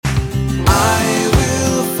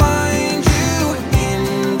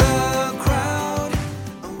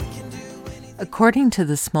According to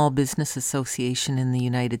the Small Business Association in the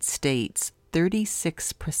United States,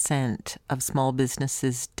 36% of small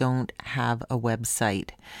businesses don't have a website,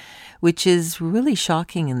 which is really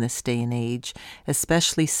shocking in this day and age,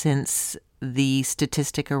 especially since the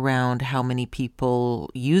statistic around how many people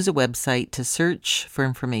use a website to search for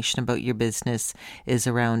information about your business is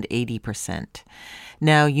around 80%.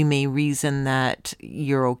 Now, you may reason that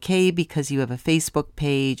you're okay because you have a Facebook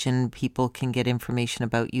page and people can get information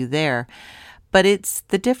about you there. But it's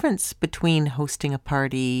the difference between hosting a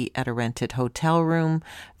party at a rented hotel room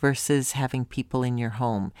versus having people in your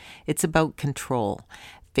home. It's about control.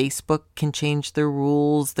 Facebook can change their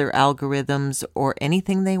rules, their algorithms, or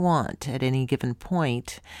anything they want at any given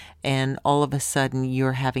point, and all of a sudden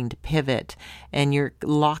you're having to pivot and you're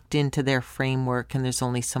locked into their framework and there's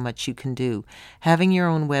only so much you can do. Having your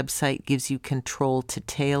own website gives you control to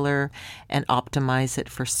tailor and optimize it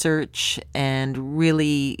for search and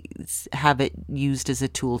really have it used as a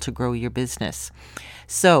tool to grow your business.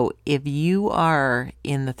 So if you are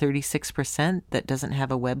in the 36% that doesn't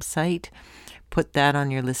have a website, put that on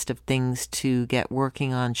your list of things to get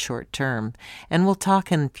working on short term. And we'll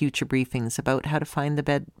talk in future briefings about how to find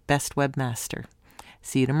the best webmaster.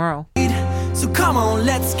 See you tomorrow. So come on,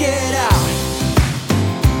 let's get out.